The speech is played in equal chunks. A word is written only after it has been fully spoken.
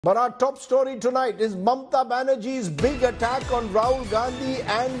But our top story tonight is Mamata Banerjee's big attack on Rahul Gandhi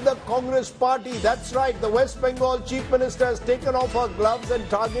and the Congress party. That's right, the West Bengal Chief Minister has taken off her gloves and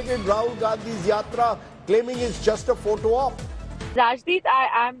targeted Rahul Gandhi's yatra, claiming it's just a photo op. Rajdeep,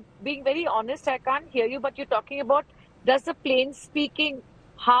 I'm being very honest. I can't hear you, but you're talking about does the plain speaking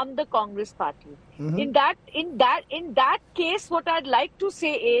harm the Congress party? In that case, what I'd like to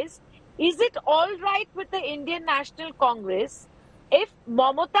say is it all right with the Indian National Congress if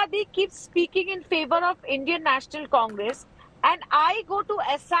Mamata keeps speaking in favor of Indian National Congress and I go to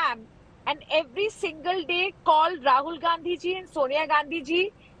Assam and every single day call Rahul Gandhi ji and Sonia Gandhi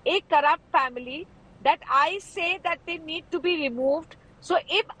ji a corrupt family, that I say that they need to be removed. So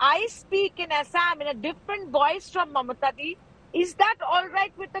if I speak in Assam in a different voice from Mamata, is that all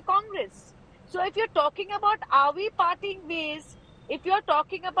right with the Congress? So if you're talking about are we parting ways, if you're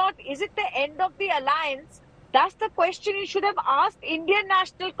talking about is it the end of the alliance, that's the question you should have asked Indian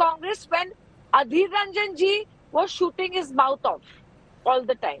National Congress when Adhiranjan ji was shooting his mouth off all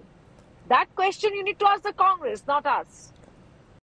the time. That question you need to ask the Congress, not us.